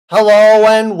Hello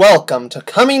and welcome to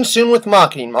Coming Soon with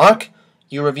Marketing Mark.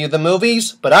 You review the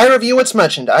movies, but I review its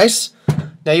merchandise.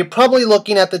 Now you're probably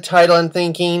looking at the title and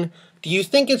thinking, do you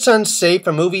think it's unsafe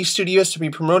for movie studios to be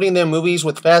promoting their movies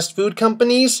with fast food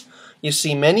companies? You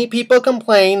see, many people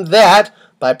complain that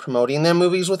by promoting their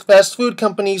movies with fast food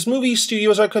companies, movie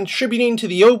studios are contributing to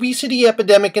the obesity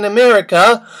epidemic in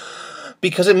America,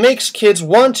 because it makes kids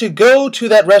want to go to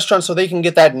that restaurant so they can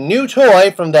get that new toy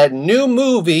from that new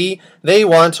movie they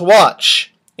want to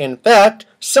watch. In fact,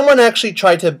 someone actually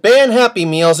tried to ban Happy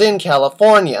Meals in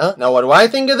California. Now what do I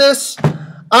think of this?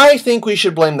 I think we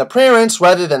should blame the parents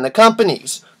rather than the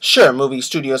companies. Sure, movie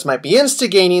studios might be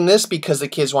instigating this because the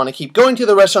kids want to keep going to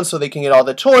the restaurant so they can get all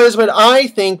the toys, but I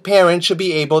think parents should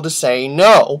be able to say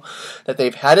no. That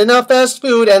they've had enough fast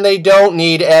food and they don't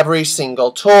need every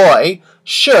single toy.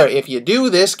 Sure, if you do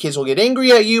this, kids will get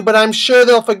angry at you, but I'm sure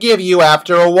they'll forgive you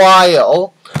after a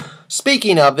while.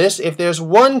 Speaking of this, if there's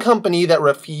one company that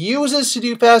refuses to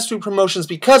do fast food promotions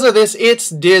because of this, it's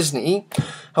Disney.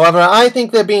 However, I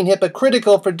think they're being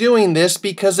hypocritical for doing this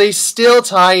because they still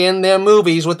tie in their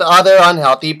movies with other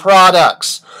unhealthy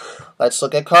products. Let's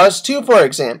look at Cars 2, for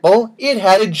example. It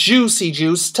had a Juicy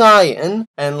Juice tie-in.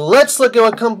 And let's look at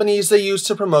what companies they use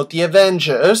to promote the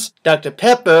Avengers. Dr.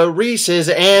 Pepper, Reese's,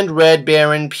 and Red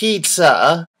Baron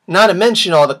Pizza. Not to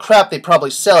mention all the crap they probably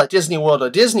sell at Disney World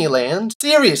or Disneyland.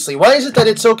 Seriously, why is it that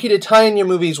it's okay to tie in your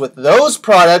movies with those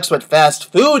products, but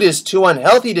fast food is too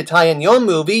unhealthy to tie in your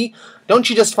movie? Don't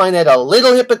you just find that a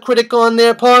little hypocritical on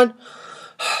their part?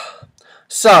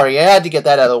 Sorry, I had to get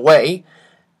that out of the way.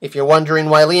 If you're wondering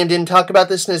why Liam didn't talk about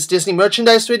this in his Disney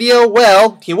merchandise video,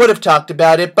 well, he would have talked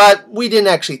about it, but we didn't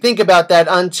actually think about that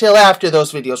until after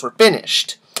those videos were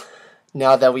finished.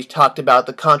 Now that we've talked about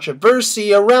the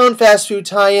controversy around fast food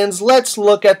tie-ins, let's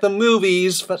look at the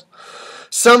movies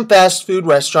some fast food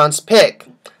restaurants pick.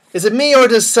 Is it me, or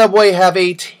does Subway have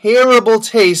a terrible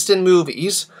taste in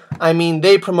movies? I mean,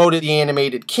 they promoted the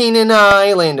animated King and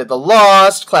I, Land of the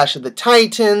Lost, Clash of the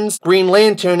Titans, Green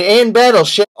Lantern, and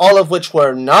Battleship, all of which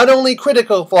were not only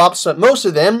critical flops, but most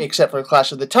of them, except for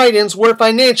Clash of the Titans, were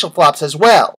financial flops as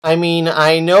well. I mean,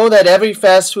 I know that every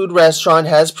fast food restaurant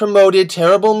has promoted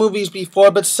terrible movies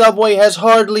before, but Subway has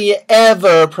hardly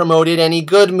ever promoted any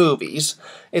good movies.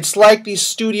 It's like these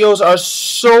studios are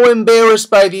so embarrassed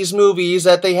by these movies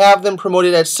that they have them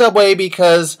promoted at Subway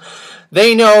because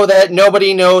they know that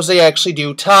nobody knows they actually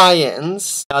do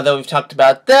tie-ins. Now that we've talked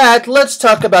about that, let's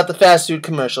talk about the fast food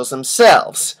commercials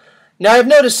themselves. Now I've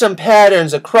noticed some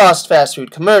patterns across fast food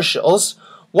commercials.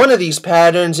 One of these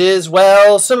patterns is,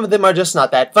 well, some of them are just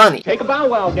not that funny. Take a bow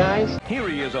wow, guys. Here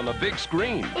he is on the big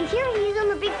screen. And here he is on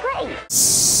the big plate.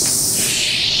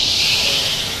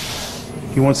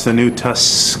 He wants the new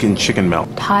Tuscan chicken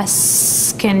melt.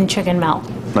 Tuscan chicken melt.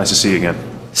 Nice to see you again.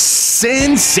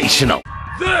 Sensational.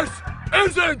 This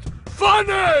isn't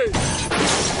funny!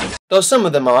 Though some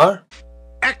of them are.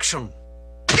 Action.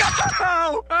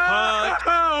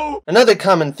 Another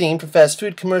common theme for fast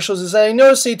food commercials is that I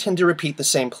notice they tend to repeat the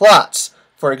same plots.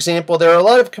 For example, there are a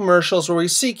lot of commercials where we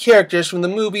see characters from the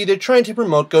movie they're trying to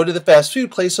promote go to the fast food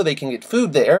place so they can get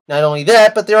food there. Not only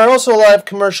that, but there are also a lot of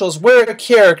commercials where a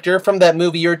character from that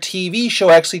movie or TV show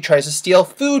actually tries to steal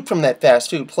food from that fast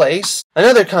food place.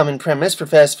 Another common premise for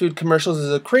fast food commercials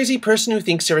is a crazy person who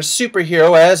thinks they're a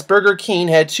superhero, as Burger King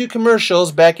had two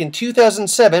commercials back in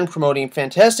 2007 promoting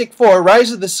Fantastic Four,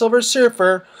 Rise of the Silver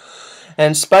Surfer,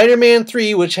 and Spider-Man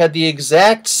 3, which had the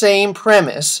exact same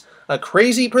premise. A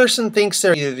crazy person thinks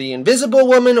they're either the Invisible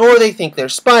Woman or they think they're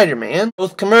Spider-Man.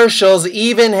 Both commercials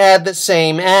even had the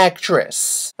same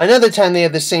actress. Another time they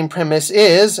had the same premise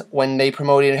is when they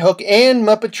promoted Hook and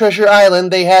Muppet Treasure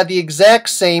Island, they had the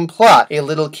exact same plot. A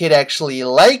little kid actually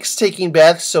likes taking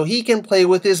baths so he can play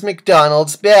with his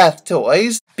Mcdonald's bath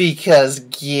toys. Because,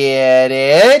 get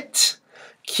it?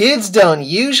 Kids don't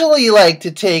usually like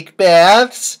to take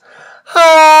baths.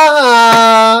 Ha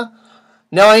ha!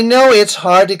 Now I know it's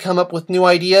hard to come up with new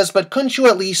ideas, but couldn't you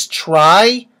at least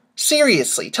try?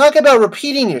 Seriously, talk about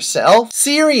repeating yourself.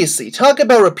 Seriously, talk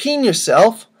about repeating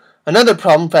yourself. Another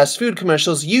problem fast food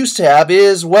commercials used to have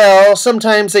is, well,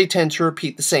 sometimes they tend to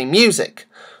repeat the same music.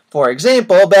 For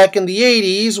example, back in the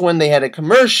 80s, when they had a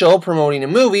commercial promoting a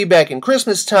movie back in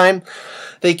Christmas time,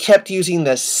 they kept using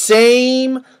the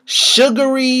same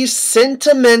sugary,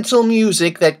 sentimental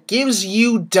music that gives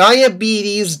you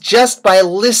diabetes just by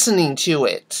listening to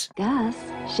it. Gus,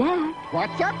 Jack.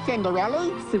 What's up,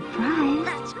 Cinderella? Surprise.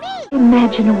 That's me.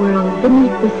 Imagine a world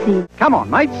beneath the sea. Come on,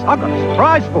 mates. I've got a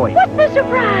surprise for you. What's the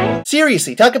surprise?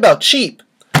 Seriously, talk about cheap.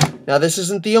 Now this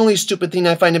isn't the only stupid thing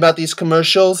I find about these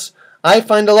commercials. I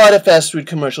find a lot of fast food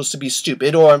commercials to be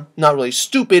stupid, or not really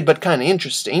stupid, but kinda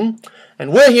interesting,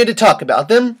 and we're here to talk about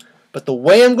them. But the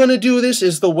way I'm going to do this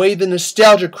is the way the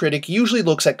nostalgia critic usually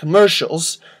looks at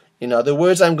commercials. In other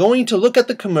words, I'm going to look at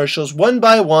the commercials one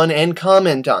by one and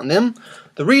comment on them.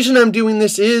 The reason I'm doing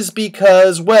this is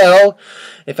because, well,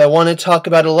 if I want to talk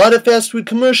about a lot of fast food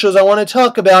commercials I want to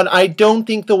talk about, I don't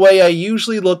think the way I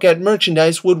usually look at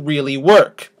merchandise would really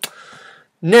work.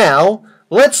 Now,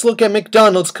 let's look at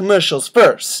McDonald's commercials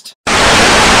first.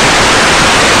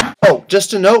 Oh,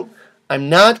 just a note, I'm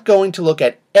not going to look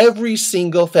at every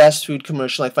single fast food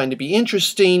commercial I find to be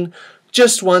interesting,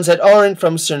 just ones that aren't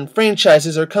from certain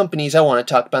franchises or companies I want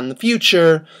to talk about in the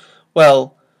future.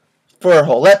 Well, for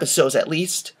whole episodes at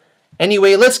least.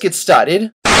 Anyway, let's get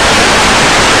started.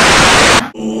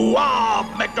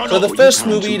 So the first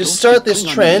movie to start this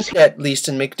trend, at least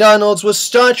in McDonald's, was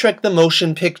Star Trek the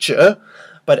Motion Picture.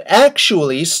 But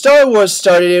actually, Star Wars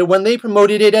started it when they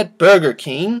promoted it at Burger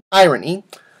King. Irony.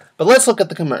 But let's look at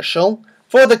the commercial.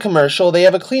 For the commercial, they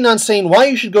have a Klingon saying why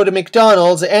you should go to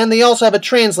McDonald's, and they also have a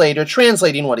translator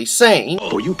translating what he's saying.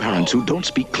 For you parents who don't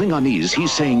speak Klingonese,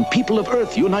 he's saying, people of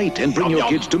Earth, unite and bring your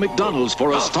kids to McDonald's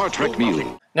for a Star Trek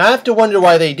meal. Now I have to wonder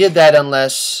why they did that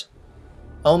unless...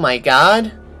 Oh my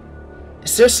god?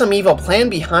 Is there some evil plan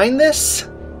behind this?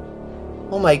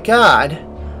 Oh my god.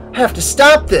 I have to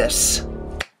stop this.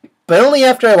 But only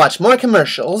after I watch more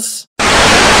commercials.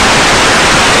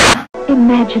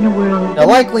 Imagine a world. Now,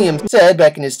 like Liam said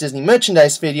back in his Disney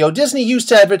merchandise video, Disney used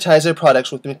to advertise their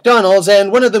products with McDonald's,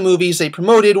 and one of the movies they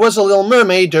promoted was The Little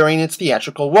Mermaid during its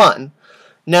theatrical run.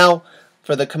 Now,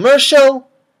 for the commercial,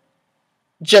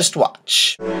 just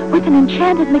watch. With an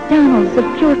enchanted McDonald's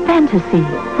of pure fantasy,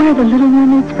 where the Little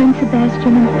Mermaid's friend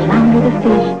Sebastian and Flounder the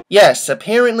fish. Yes,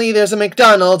 apparently there's a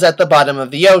McDonald's at the bottom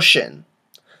of the ocean.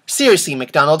 Seriously,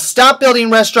 McDonald's, stop building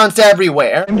restaurants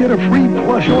everywhere. And get a free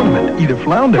plush ornament. Eat a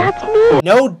flounder. That's me.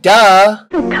 No, duh.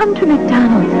 So come to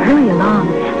McDonald's, hurry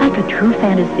along. Like a true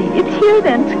fantasy, it's here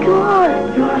then, score.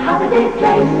 Your holiday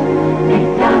place,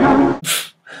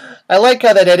 McDonald's. I like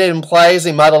how that edit implies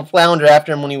they modeled Flounder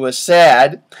after him when he was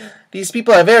sad. These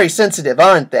people are very sensitive,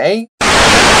 aren't they?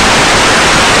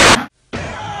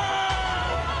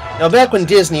 Now, back when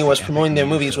Disney was promoting their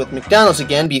movies with McDonald's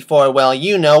again before, well,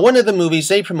 you know, one of the movies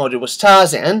they promoted was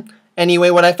Tarzan. Anyway,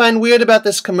 what I find weird about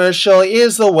this commercial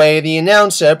is the way the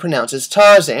announcer pronounces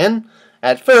Tarzan.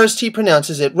 At first, he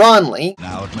pronounces it wrongly.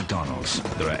 Now at McDonald's,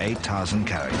 there are 8 Tarzan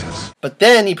characters. But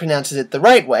then he pronounces it the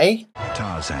right way.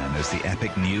 Tarzan is the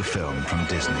epic new film from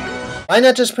Disney. Why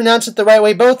not just pronounce it the right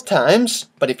way both times?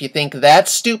 But if you think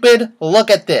that's stupid,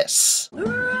 look at this.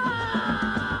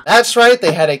 That's right,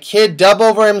 they had a kid dub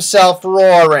over himself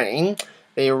roaring.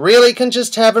 They really couldn't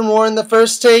just have him roar in the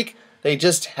first take. They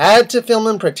just had to film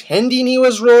him pretending he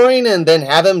was roaring and then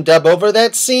have him dub over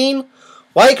that scene.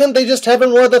 Why couldn't they just have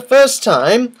him roar the first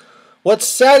time? What's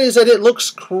sad is that it looks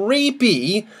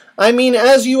creepy. I mean,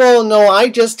 as you all know, I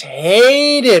just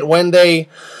hate it when they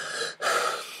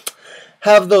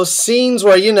have those scenes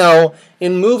where, you know,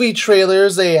 in movie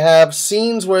trailers they have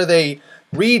scenes where they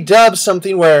redub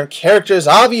something where characters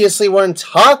obviously weren't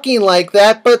talking like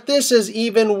that, but this is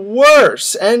even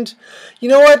worse. And you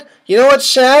know what? You know what's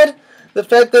sad? The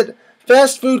fact that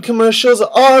fast food commercials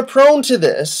are prone to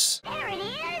this. There it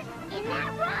is, in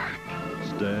that rock.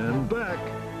 Stand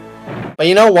back. But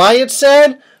you know why it's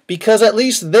sad? Because at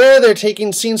least they're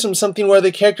taking scenes from something where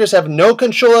the characters have no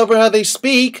control over how they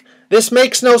speak. This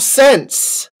makes no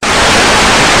sense.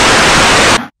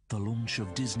 The launch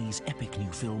of Disney's epic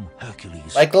new film,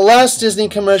 Hercules. Like the last Disney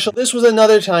commercial, this was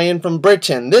another tie-in from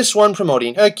Britain, this one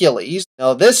promoting Hercules.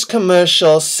 Now this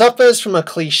commercial suffers from a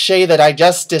cliche that I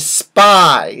just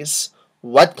despise.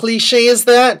 What cliche is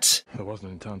that? There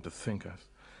wasn't any time to think of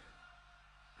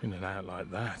in and out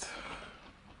like that.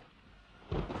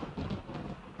 It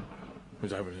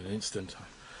was over in an instant.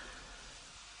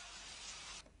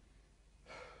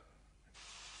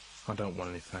 I don't want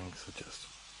any thanks,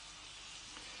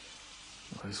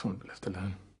 I just want to be left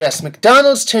alone. Yes,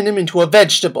 McDonald's turned him into a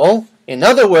vegetable. In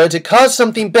other words, it caused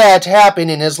something bad to happen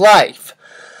in his life.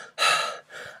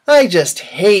 I just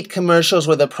hate commercials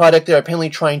where the product they're apparently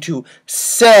trying to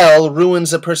sell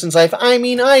ruins a person's life. I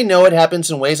mean, I know it happens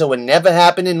in ways that would never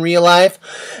happen in real life,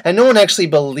 and no one actually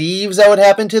believes that would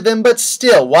happen to them, but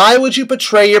still, why would you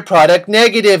portray your product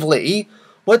negatively?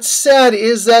 What's sad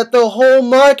is that the whole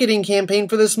marketing campaign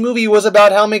for this movie was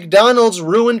about how McDonald's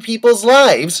ruined people's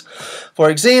lives. For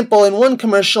example, in one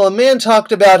commercial, a man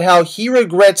talked about how he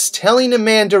regrets telling a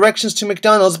man directions to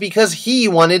McDonald's because he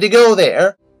wanted to go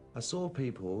there. I saw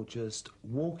people just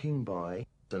walking by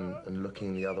and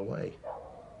looking the other way.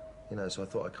 You know, so I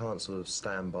thought I can't sort of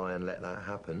stand by and let that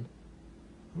happen.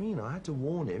 I mean, I had to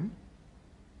warn him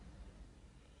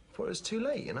before it was too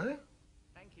late, you know?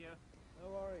 Thank you.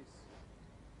 No worries.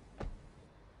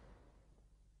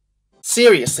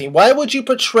 Seriously, why would you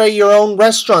portray your own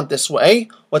restaurant this way?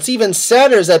 What's even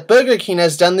sadder is that Burger King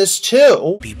has done this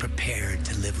too. Be prepared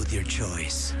to live with your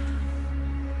choice.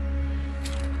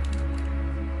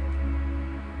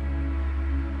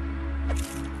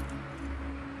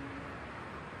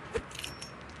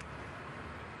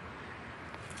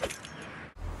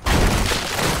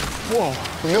 Whoa,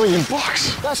 $1 million.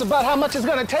 That's about how much it's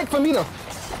gonna take for me to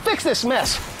fix this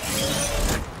mess.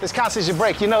 This counts as your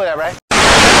break, you know that, right?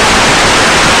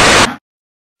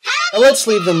 Now let's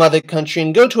leave the mother country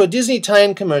and go to a Disney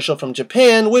tie-in commercial from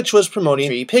Japan, which was promoting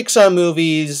 3 Pixar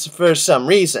movies for some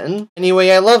reason. Anyway,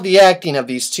 I love the acting of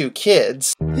these 2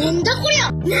 kids.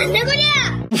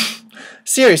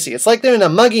 Seriously, it's like they're in a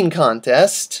mugging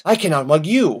contest. I cannot mug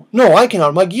you. No, I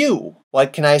cannot mug you.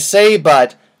 What can I say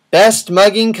but best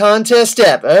mugging contest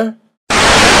ever?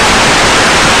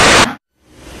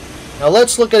 Now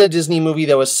let's look at a Disney movie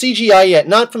that was CGI yet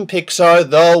not from Pixar,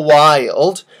 though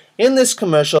wild. In this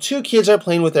commercial, 2 kids are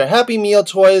playing with their Happy Meal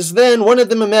toys, then one of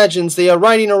them imagines they are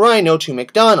riding a rhino to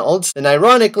McDonald's, then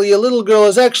ironically a little girl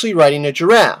is actually riding a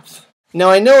giraffe. Now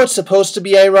I know it's supposed to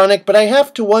be ironic, but I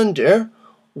have to wonder,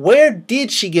 where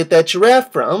did she get that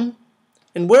giraffe from?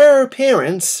 And where are her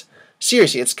parents?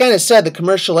 Seriously, it's kinda sad the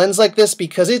commercial ends like this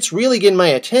because it's really getting my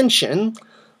attention.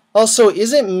 Also,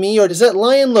 is it me or does that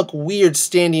lion look weird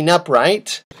standing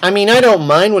upright? I mean, I don't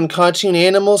mind when cartoon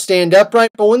animals stand upright,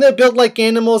 but when they're built like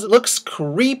animals, it looks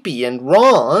creepy and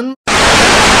wrong.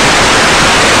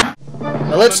 Now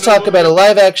let's talk about a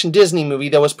live-action Disney movie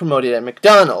that was promoted at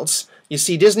McDonald's. You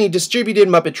see, Disney distributed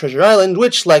Muppet Treasure Island,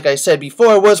 which, like I said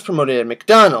before, was promoted at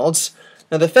McDonald's.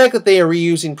 Now, the fact that they are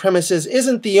reusing premises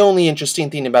isn't the only interesting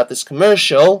thing about this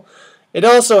commercial. It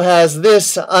also has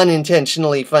this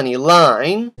unintentionally funny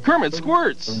line. Kermit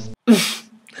squirts!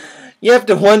 You have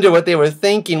to wonder what they were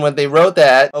thinking when they wrote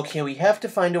that. Okay, we have to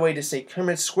find a way to say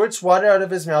Kermit squirts water out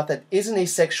of his mouth that isn't a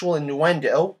sexual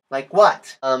innuendo. Like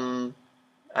what? I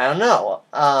don't know.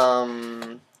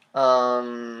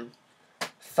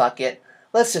 Fuck it.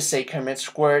 Let's just say Kermit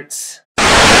squirts.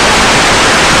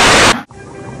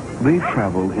 They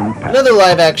travel in packs. Another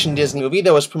live-action Disney movie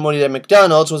that was promoted at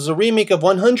McDonald's was a remake of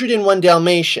 101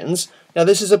 Dalmatians. Now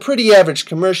this is a pretty average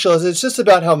commercial as it's just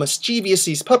about how mischievous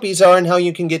these puppies are and how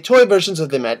you can get toy versions of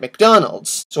them at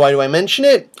McDonald's. So why do I mention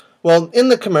it? Well, in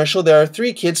the commercial there are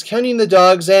 3 kids counting the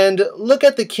dogs and look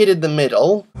at the kid in the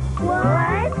middle.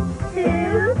 1,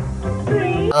 2,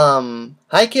 3.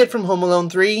 Hi kid from Home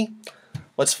Alone 3.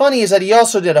 What's funny is that he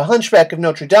also did a Hunchback of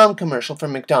Notre Dame commercial for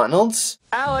McDonald's.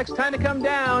 Alex, time to come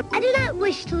down. I do not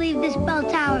wish to leave this bell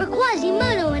tower, but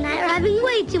Quasimodo and I are having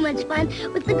way too much fun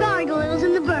with the gargoyles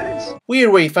and the birds.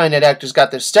 Weird where you find that actors got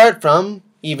their start from,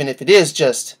 even if it is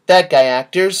just that guy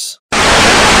actors.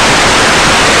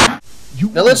 Now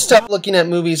let's stop looking at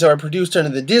movies that were produced under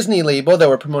the Disney label that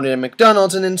were promoted at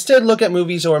McDonald's and instead look at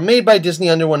movies that were made by Disney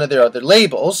under one of their other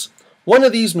labels. One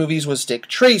of these movies was Dick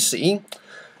Tracy.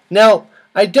 Now,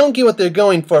 I don't get what they're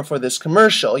going for this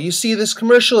commercial. You see, this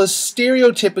commercial is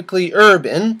stereotypically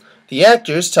urban. The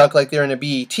actors talk like they're in a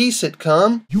BET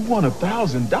sitcom. You won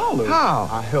 $1,000. How?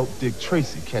 I helped Dick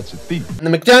Tracy catch a thief. And the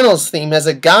McDonald's theme has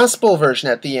a gospel version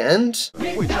at the end.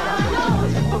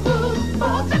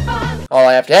 All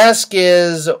I have to ask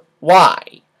is,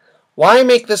 why? Why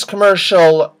make this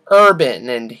commercial urban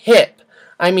and hip?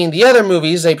 I mean, the other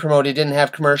movies they promoted didn't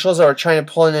have commercials that were trying to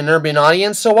pull in an urban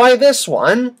audience, so why this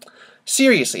one?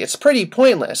 Seriously, it's pretty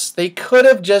pointless. They could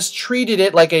have just treated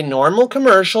it like a normal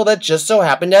commercial that just so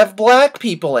happened to have black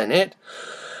people in it.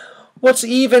 What's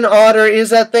even odder is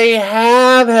that they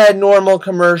have had normal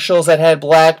commercials that had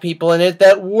black people in it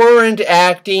that weren't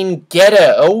acting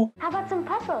ghetto. How about some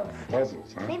puzzles?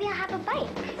 Puzzles, huh? Maybe I'll have a bite.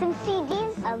 Some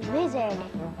CDs, a lizard.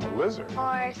 A lizard?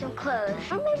 Or some clothes.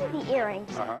 Or maybe the earrings.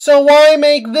 So why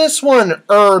make this one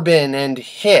urban and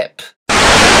hip?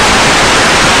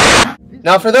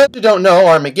 Now, for those who don't know,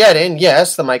 Armageddon,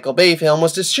 yes, the Michael Bay film,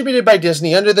 was distributed by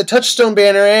Disney under the Touchstone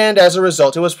banner, and as a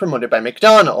result, it was promoted by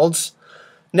McDonald's.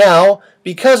 Now,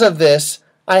 because of this,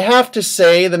 I have to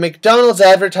say the McDonald's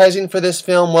advertising for this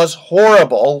film was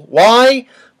horrible. Why?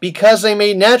 Because they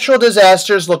made natural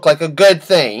disasters look like a good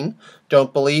thing.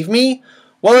 Don't believe me?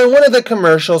 Well, in one of the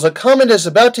commercials, a comet is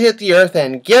about to hit the Earth,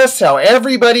 and guess how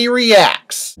everybody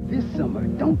reacts? This summer,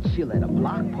 don't chill at a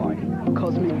block party,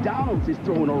 because McDonald's is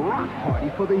throwing a rock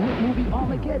party for the hit movie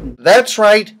Armageddon. That's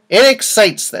right, it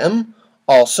excites them.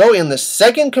 Also, in the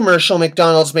second commercial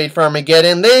McDonald's made for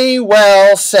Armageddon, they,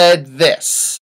 well, said this.